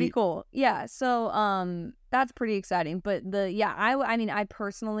is pretty cool. Yeah. So that's pretty exciting. But I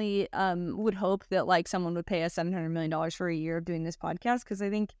personally would hope that like someone would pay us $700 million for a year of doing this podcast, because I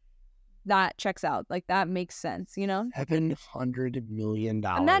think that checks out. Like, that makes sense, you know? $700 million.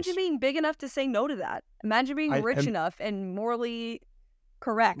 Imagine being big enough to say no to that. Imagine being rich enough and morally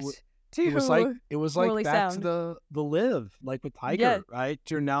correct. It was like back sound. To the live, like with Tiger, right?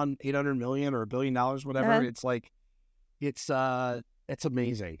 Turn down $800 million or $1 billion, whatever. It's like, it's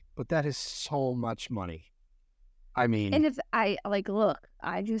amazing, but that is so much money. I mean, and if I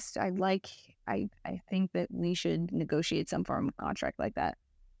think that we should negotiate some form of contract like that.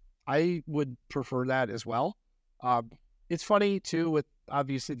 I would prefer that as well. It's funny too with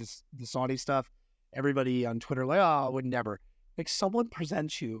obviously the Saudi stuff. Everybody on Twitter I would never. Like, someone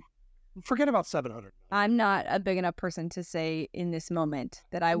presents you. Forget about 700. I'm not a big enough person to say in this moment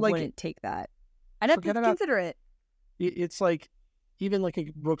that I wouldn't take that. I'd have to consider it. It's like, even like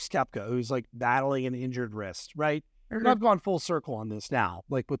a Brooks Koepka who's like battling an injured wrist, right? And I've gone full circle on this now,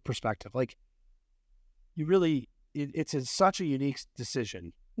 like with perspective. Like, you really, it's such a unique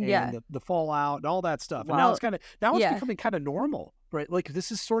decision. And the fallout and all that stuff. And now it's becoming kind of normal, right? Like,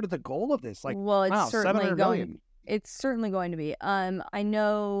 this is sort of the goal of this. Like, well, it's certainly going. It's certainly going to be. I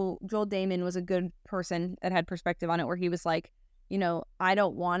know Joel Damon was a good person that had perspective on it, where he was like, I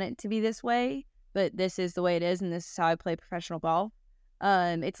don't want it to be this way, but this is the way it is, and this is how I play professional ball.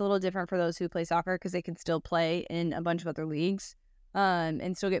 It's a little different for those who play soccer because they can still play in a bunch of other leagues,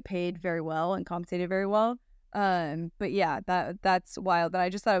 and still get paid very well and compensated very well. But yeah, that's wild. That I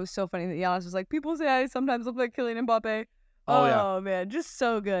just thought it was so funny that Giannis was like, people say I sometimes look like Kylian Mbappe. Oh man, just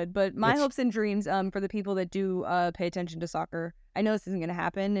so good. But my hopes and dreams, for the people that do pay attention to soccer, I know this isn't gonna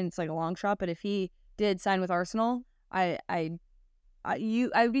happen, and it's like a long shot. But if he did sign with Arsenal, I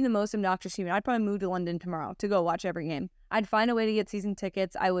would be the most obnoxious human. I'd probably move to London tomorrow to go watch every game. I'd find a way to get season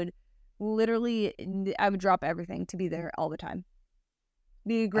tickets. I would drop everything to be there all the time.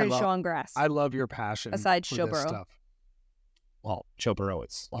 Be a great show on grass. I love your passion. Aside Joe Burrow. Stuff. Well, Joe Burrow,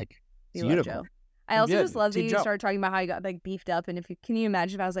 it's like it's unicorn. I also just love that you started talking about how he got like beefed up, and can you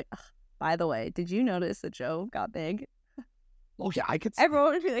imagine if I was like, by the way, did you notice that Joe got big? Oh yeah, I could.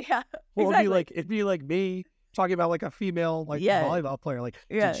 Everyone would be like, yeah. Well, exactly. it'd be like me talking about like a female volleyball player. Like,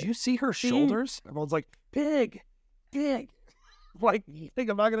 did you see her shoulders? Everyone's like, big. Like, you think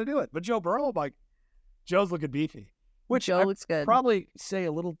I'm not gonna do it? But Joe Burrow, I'm like, Joe's looking beefy. Which Joe looks good. Probably say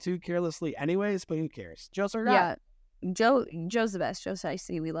a little too carelessly, anyways. But who cares? Joe's our guy. Yeah. Joe's the best. Joe's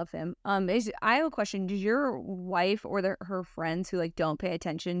icy. We love him. I have a question. Does your wife or her friends who like don't pay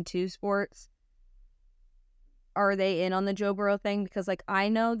attention to sports, are they in on the Joe Burrow thing? Because like I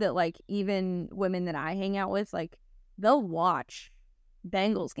know that like even women that I hang out with, like they'll watch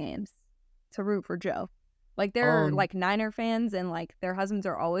Bengals games to root for Joe. Like they're like Niner fans, and like their husbands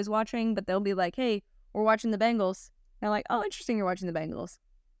are always watching, but they'll be like, "Hey, we're watching the Bengals." And they're like, "Oh, interesting, you're watching the Bengals."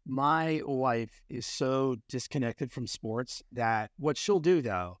 My wife is so disconnected from sports that what she'll do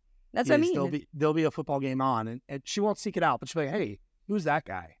though, that's what I mean. There'll be a football game on, and she won't seek it out, but she'll be like, "Hey, who's that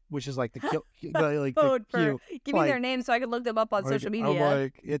guy?" Which is like the code for give me their name so I can look them up on social media. I'm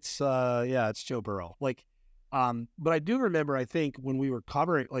like, it's Joe Burrow. Like, but I do remember, I think when we were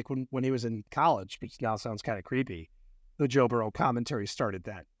covering, like when he was in college, which now sounds kind of creepy, the Joe Burrow commentary started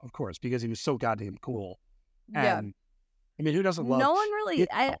then, of course, because he was so goddamn cool. And I mean, who doesn't love? No one really.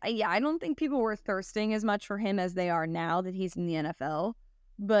 I don't think people were thirsting as much for him as they are now that he's in the NFL.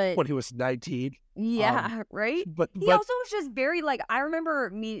 But when he was 19, right. But he also was just very like. I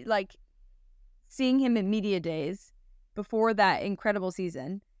remember seeing him at media days before that incredible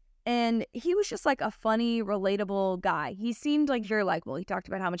season, and he was just like a funny, relatable guy. He seemed like very likable. He talked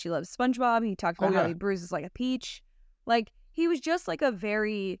about how much he loves SpongeBob. He talked about how he bruises like a peach. Like he was just like a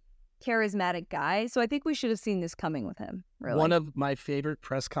very charismatic guy. So I think we should have seen this coming with him. Really. One of my favorite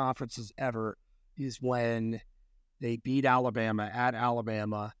press conferences ever is when they beat Alabama at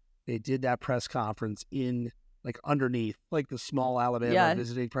Alabama. They did that press conference in like underneath like the small Alabama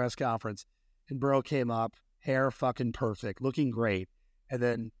visiting press conference, and Burrow came up, hair fucking perfect, looking great, and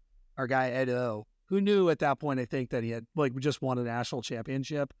then our guy Ed O, who knew at that point, I think, that he had like just won a national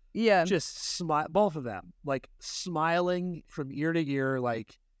championship. Yeah, just both of them like smiling from ear to ear,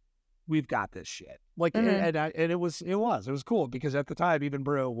 like, we've got this shit. Like, and it was cool because at the time, even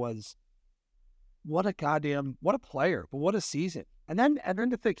Burrow was, what a player, but what a season. And then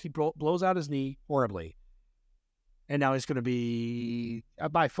to think he blows out his knee horribly. And now he's going to be,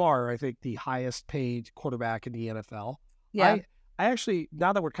 by far, I think, the highest paid quarterback in the NFL. Yeah. I actually,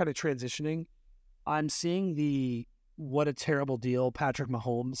 now that we're kind of transitioning, I'm seeing what a terrible deal Patrick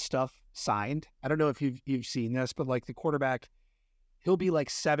Mahomes stuff signed. I don't know if you've seen this, but like the quarterback, he'll be like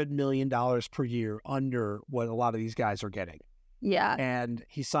 $7 million per year under what a lot of these guys are getting. Yeah. And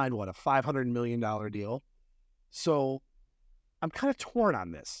he signed, a $500 million deal. So I'm kind of torn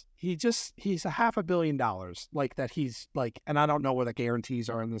on this. He's $500 million, like that he's like, and I don't know what the guarantees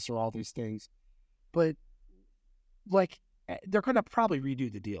are in this or all these things, but like they're going to probably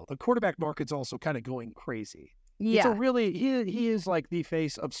redo the deal. The quarterback market's also kind of going crazy. Yeah. He is like the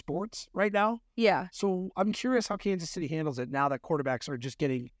face of sports right now. Yeah. So I'm curious how Kansas City handles it now that quarterbacks are just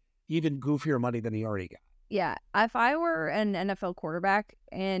getting even goofier money than he already got. Yeah. If I were an NFL quarterback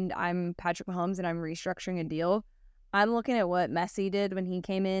and I'm Patrick Mahomes and I'm restructuring a deal, I'm looking at what Messi did when he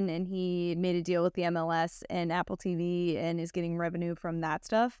came in and he made a deal with the MLS and Apple TV and is getting revenue from that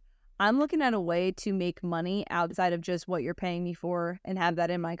stuff. I'm looking at a way to make money outside of just what you're paying me for and have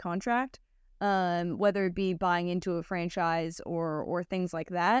that in my contract. Whether it be buying into a franchise or things like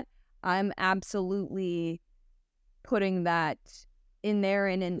that, I'm absolutely putting that in there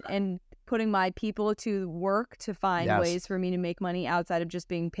and putting my people to work to find ways for me to make money outside of just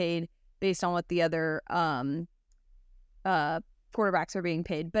being paid based on what the other quarterbacks are being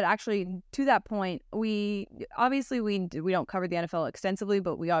paid. But actually, to that point, we don't cover the NFL extensively,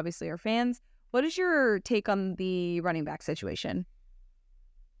 but we obviously are fans. What is your take on the running back situation?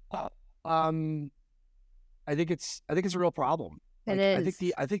 I think it's a real problem. It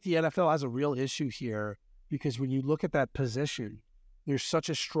is. I think the NFL has a real issue here because when you look at that position, there's such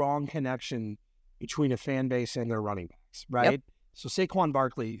a strong connection between a fan base and their running backs, right? Yep. So Saquon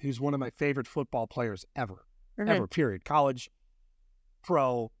Barkley, who's one of my favorite football players ever, period. College,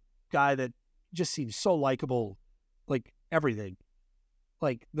 pro, guy that just seems so likable, like everything.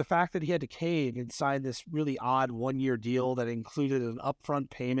 Like the fact that he had to cave and sign this really odd 1-year deal that included an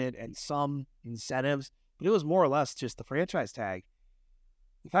upfront payment and some incentives, but it was more or less just the franchise tag.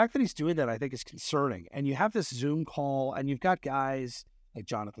 The fact that he's doing that, I think, is concerning. And you have this Zoom call, and you've got guys like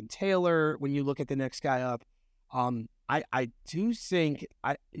Jonathan Taylor. When you look at the next guy up, I do think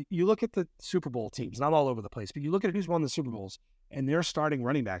you look at the Super Bowl teams, not all over the place, but you look at who's won the Super Bowls, and they're starting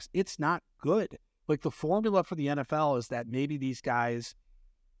running backs. It's not good. Like the formula for the NFL is that maybe these guys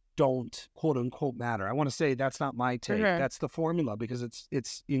don't quote unquote matter. I want to say that's not my take. That's the formula because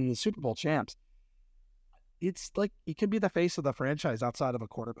it's in the Super Bowl champs. It's like it can be the face of the franchise outside of a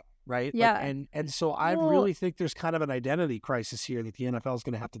quarterback, right? Yeah. Like, and so I really think there's kind of an identity crisis here that the NFL is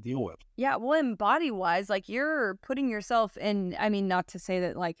going to have to deal with. Yeah. Well, and body wise, like you're putting yourself in. I mean, not to say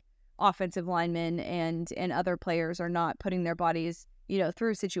that like offensive linemen and other players are not putting their bodies,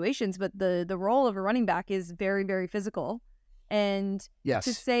 through situations, but the role of a running back is very, very physical. And yes,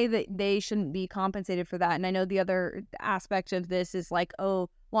 to say that they shouldn't be compensated for that. And I know the other aspect of this is like,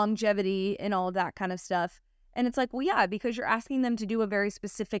 longevity and all of that kind of stuff. And it's like, well, yeah, because you're asking them to do a very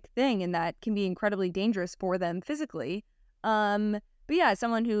specific thing and that can be incredibly dangerous for them physically. But yeah,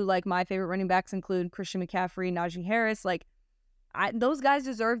 someone who like my favorite running backs include Christian McCaffrey, Najee Harris, like those guys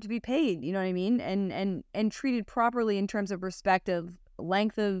deserve to be paid, you know what I mean? And treated properly in terms of respect of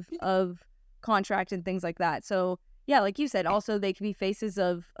length of contract and things like that. So yeah, like you said, also they can be faces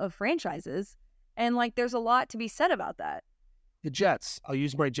of franchises. And like there's a lot to be said about that. The Jets, I'll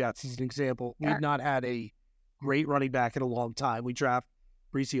use my Jets as an example. We've not had a great running back in a long time. We draft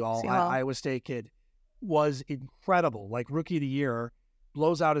Breece Hall, Iowa State kid, was incredible. Like rookie of the year,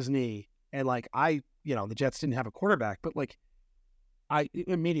 blows out his knee. And like the Jets didn't have a quarterback, but like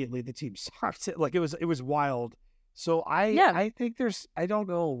immediately the team sucked. Like it was wild. So I think I don't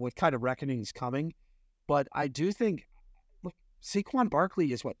know what kind of reckoning is coming. But I do think, look, Saquon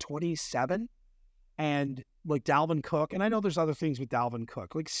Barkley is 27, and like Dalvin Cook, and I know there's other things with Dalvin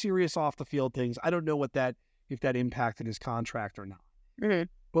Cook, like serious off the field things. I don't know if that impacted his contract or not. Mm-hmm.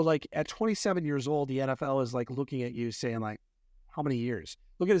 But like at 27 years old, the NFL is like looking at you saying like, how many years?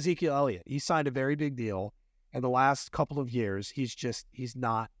 Look at Ezekiel Elliott. He signed a very big deal, and the last couple of years, he's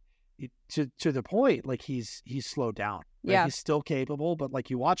not to the point like he's slowed down. Right? Yeah, he's still capable, but like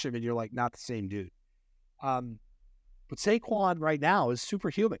you watch him and you're like not the same dude. But Saquon right now is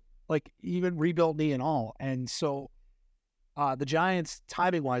superhuman, like even rebuilt knee and all. And so the Giants,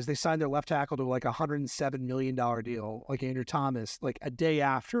 timing wise, they signed their left tackle to like $107 million deal, like Andrew Thomas, like a day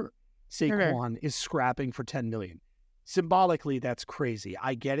after Saquon is scrapping for $10 million. Symbolically, that's crazy.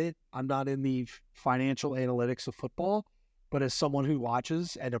 I get it. I'm not in the financial analytics of football, but as someone who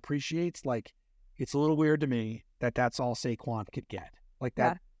watches and appreciates, like it's a little weird to me that that's all Saquon could get. Like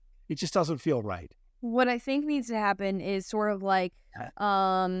that, It just doesn't feel right. What I think needs to happen is sort of like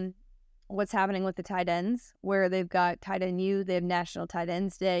what's happening with the tight ends, where they've got tight end U, they have National Tight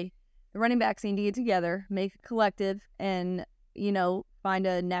Ends Day. The running backs need to get together, make a collective, and, find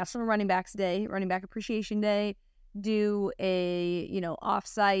a National Running Backs Day, Running Back Appreciation Day, do a,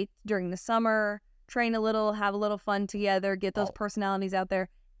 off-site during the summer, train a little, have a little fun together, get those personalities out there.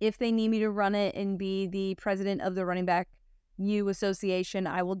 If they need me to run it and be the president of the Running Back U Association,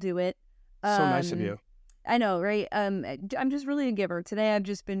 I will do it. So nice of you. I know, right? I'm just really a giver. Today I've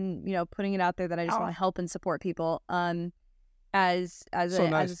just been, putting it out there that I just want to help and support people. As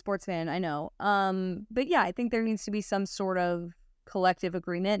a sports fan, I know. But yeah, I think there needs to be some sort of collective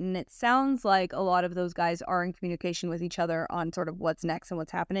agreement, and it sounds like a lot of those guys are in communication with each other on sort of what's next and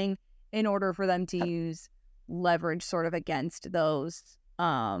what's happening in order for them to use leverage sort of against those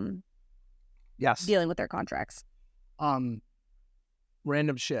dealing with their contracts.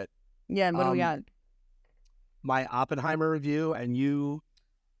 Random shit. Yeah, and what do we got? My Oppenheimer review, and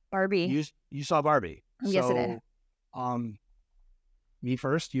Barbie. You saw Barbie. Yes, I did. Me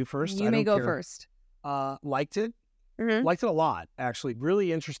first, you first. You may go first. Liked it. Mm-hmm. Liked it a lot, actually.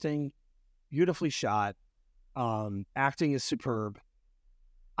 Really interesting, beautifully shot. Acting is superb.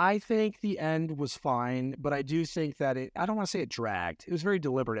 I think the end was fine, but I do think that I don't want to say it dragged. It was very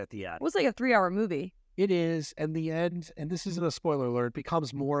deliberate at the end. It was like a 3-hour movie. It is, and the end, and this isn't a spoiler alert,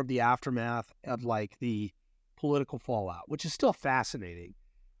 becomes more of the aftermath of like the political fallout, which is still fascinating.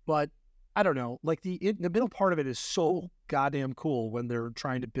 But I don't know, like the middle part of it is so goddamn cool when they're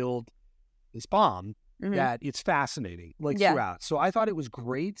trying to build this bomb that it's fascinating, like throughout. So I thought it was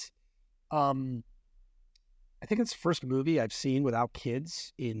great. I think it's the first movie I've seen without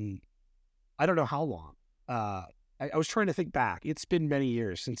kids in I don't know how long. I was trying to think back. It's been many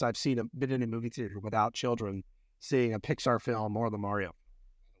years since I've been in a movie theater without children seeing a Pixar film or the Mario.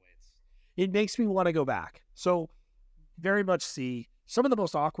 It makes me want to go back. So very much see some of the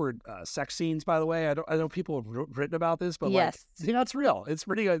most awkward sex scenes, by the way. I know people have written about this, but it's real. It's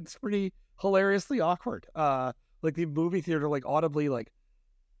pretty hilariously awkward. Like the movie theater, like audibly, like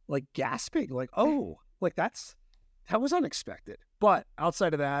gasping, like, oh, like that was unexpected. But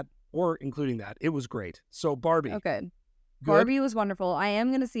outside of that, or including that, it was great. So Barbie. Okay. Good? Barbie was wonderful. I am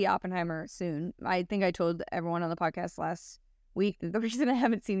going to see Oppenheimer soon. I think I told everyone on the podcast last week that the reason I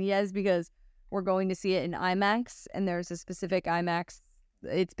haven't seen it yet is because we're going to see it in IMAX, and there's a specific IMAX.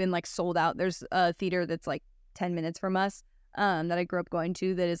 It's been like sold out. There's a theater that's like 10 minutes from us that I grew up going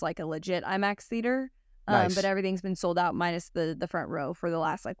to that is like a legit IMAX theater. Nice. But everything's been sold out minus the front row for the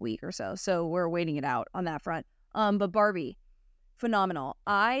last like week or so. So we're waiting it out on that front. But Barbie, phenomenal.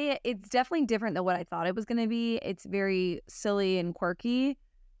 It's definitely different than what I thought it was going to be. It's very silly and quirky,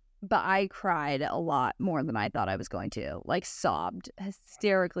 but I cried a lot more than I thought I was going to. Like sobbed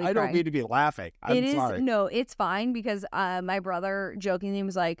hysterically. I don't mean to be laughing. I'm sorry. No, it's fine because my brother jokingly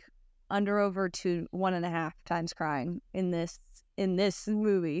was like over 1.5 times crying in this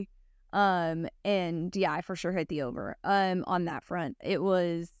movie. And yeah, I for sure hit the over on that front. It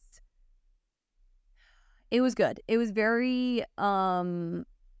was good. It was very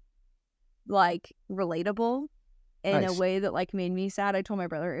like relatable in a way that like made me sad. I told my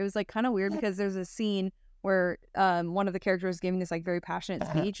brother it was like kind of weird because there's a scene where one of the characters is giving this like very passionate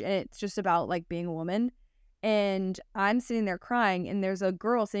speech, and it's just about like being a woman, and I'm sitting there crying, and there's a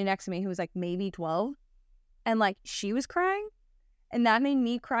girl sitting next to me who was like maybe 12, and like she was crying, and that made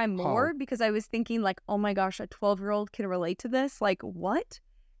me cry more because I was thinking like, oh my gosh, a 12-year-old can relate to this, like what?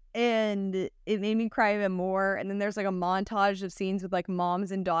 And it made me cry even more. And then there's like a montage of scenes with like moms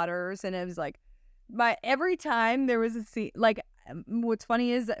and daughters, and it was like every time there was a scene, like what's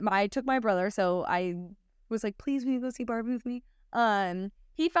funny is I took my brother, so I was like, please will you go see Barbie with me?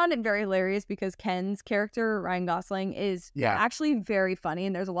 He found it very hilarious because Ken's character, Ryan Gosling, is actually very funny,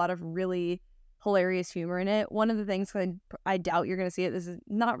 and there's a lot of really hilarious humor in it. One of the things, I doubt you're going to see it. This is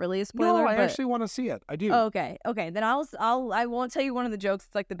not really a spoiler. No, I actually want to see it. I do. Okay. Then I won't tell you one of the jokes.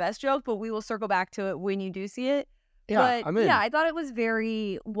 It's like the best joke, but we will circle back to it when you do see it. Yeah, but yeah, I thought it was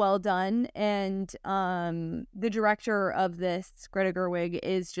very well done, and the director of this, Greta Gerwig,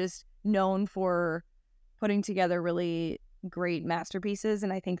 is just known for putting together really great masterpieces,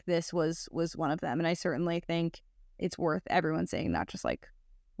 and I think this was one of them. And I certainly think it's worth everyone seeing, not just like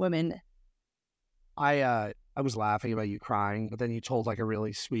women. I was laughing about you crying, but then you told like a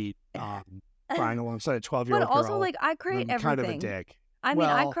really sweet crying alongside a 12-year-old girl. But also, girl, like, I cried everything. Kind of a dick. I mean,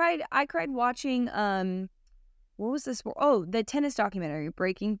 I cried watching what was this? Oh, the tennis documentary,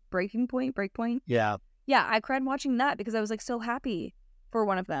 Breakpoint. Yeah. Yeah, I cried watching that because I was like so happy for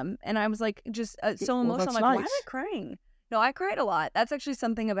one of them, and I was like just so emotional. I'm like, nice. Why am I crying? No, I cried a lot. That's actually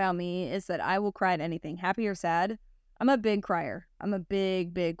something about me, is that I will cry at anything, happy or sad. I'm a big crier. I'm a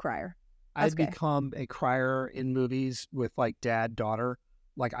big crier. I've become a crier in movies with like dad-daughter.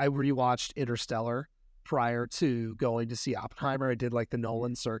 Like I rewatched Interstellar prior to going to see Oppenheimer. I did like the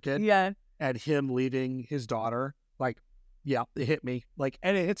Nolan circuit. Yeah. And him leaving his daughter, like, yeah, it hit me. Like,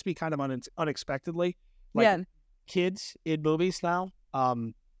 and it hits me kind of unexpectedly. Like kids in movies now.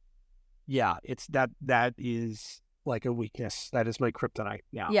 Yeah, it's that is like a weakness. That is my kryptonite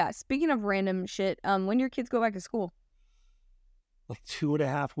now. Yeah. Speaking of random shit, when your kids go back to school? Like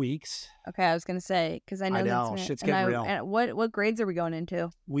 2.5 weeks. Okay, I was gingonna say, because I know shit's getting real. And what grades are we going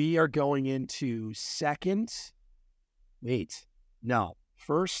into? We are going into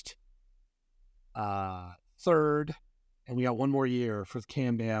first, third, and we got one more year for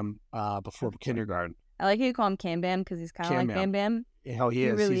Cam Bam before kindergarten. I like how you call him Cam Bam because he's kind of like Bam Bam. Hell, he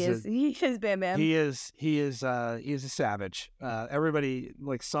is. Really is. He is Bam Bam. He is a savage. Everybody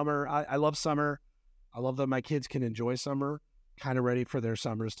like summer. I love summer. I love that my kids can enjoy summer. Kind of ready for their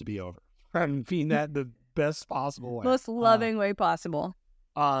summers to be over. I'm being that in the best possible way. Most loving way possible.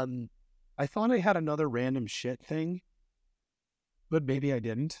 I thought I had another random shit thing, but maybe I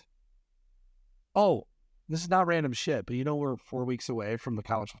didn't. Oh, this is not random shit, but you know we're 4 weeks away from the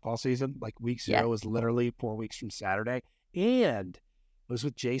college football season. Like week 0 is literally 4 weeks from Saturday. And I was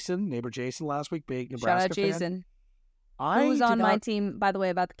with neighbor Jason last week, big Nebraska fan. Shout out Jason. Who was on my team, by the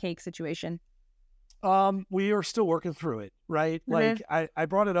way, about the cake situation. We are still working through it, right? Mm-hmm. Like I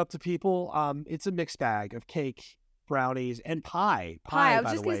brought it up to people. It's a mixed bag of cake, brownies, and pie. Pie. I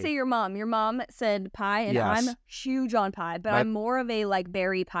was just gonna say your mom. Your mom said pie, and yes. I'm huge on pie, but I'm more of a like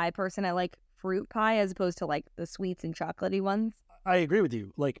berry pie person. I like fruit pie as opposed to like the sweets and chocolatey ones. I agree with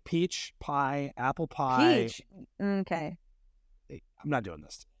you. Like peach pie, apple pie. Peach. Okay. I'm not doing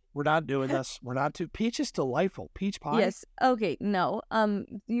this. We're not doing this. We're not too. Peach is delightful. Peach pie. Yes. Okay. No.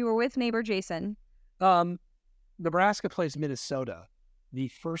 You were with neighbor Jason. Nebraska plays Minnesota the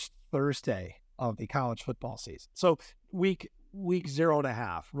first Thursday of the college football season. So week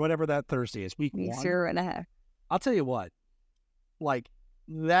 0.5, whatever that Thursday is, week 1. 0.5. I'll tell you what, like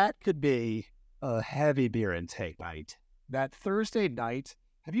that could be a heavy beer intake night. That Thursday night,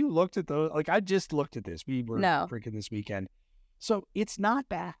 have you looked at those? Like I just looked at this. We were drinking this weekend. So it's not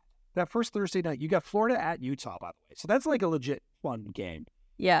bad. That first Thursday night, you got Florida at Utah, by the way. So that's like a legit fun game.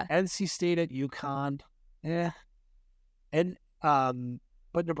 Yeah. NC State at UConn. And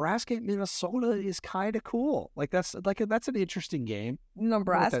but Nebraska at Minnesota is kind of cool. Like that's an interesting game.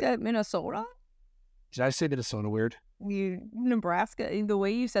 Nebraska at Minnesota? Did I say Minnesota weird? Nebraska, the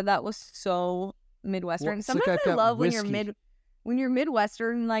way you said that was so Midwestern. Well, sometimes like I love whiskey. when your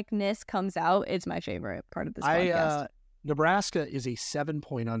Midwestern likeness comes out. It's my favorite part of this podcast. Nebraska is a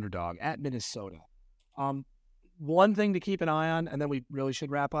 7-point underdog at Minnesota. One thing to keep an eye on, and then we really should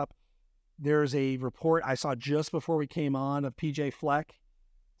wrap up. There's a report I saw just before we came on of PJ Fleck.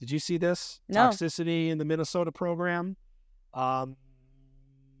 Did you see this? No. Toxicity in the Minnesota program.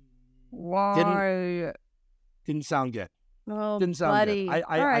 Why? Didn't sound good. Oh, didn't sound buddy.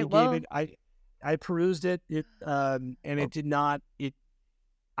 good. I perused it. And it did not.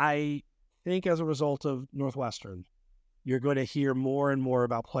 I think as a result of Northwestern, you're going to hear more and more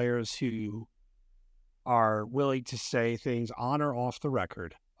about players who are willing to say things on or off the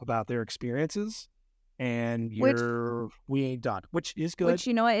record about their experiences, and we ain't done, which is good. Which,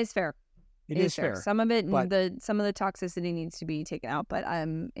 you know what, is fair. It is fair. Some of it, some of the toxicity needs to be taken out, but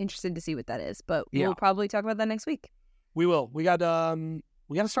I'm interested to see what that is. But we'll probably talk about that next week. We will. We got to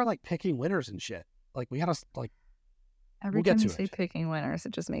start like picking winners and shit. Like we got to like. Every time you say picking winners,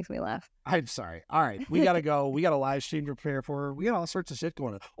 it just makes me laugh. I'm sorry. All right. We got to go. We got a live stream to prepare for. We got all sorts of shit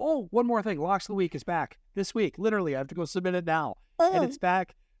going on. Oh, one more thing. Locks of the Week is back this week. Literally, I have to go submit it now. And it's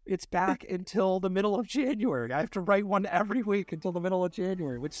back. It's back until the middle of January. I have to write one every week until the middle of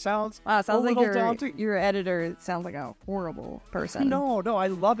January, which sounds like your editor sounds like a horrible person. No, I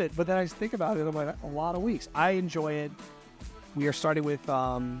love it. But then I think about it, I'm like, a lot of weeks. I enjoy it. We are starting with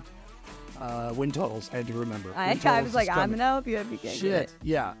win totals. I had to remember. I was like, I'm going to help you if you can't get it.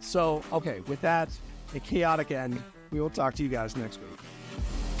 Yeah. So, okay, with that, a chaotic end, we will talk to you guys next week.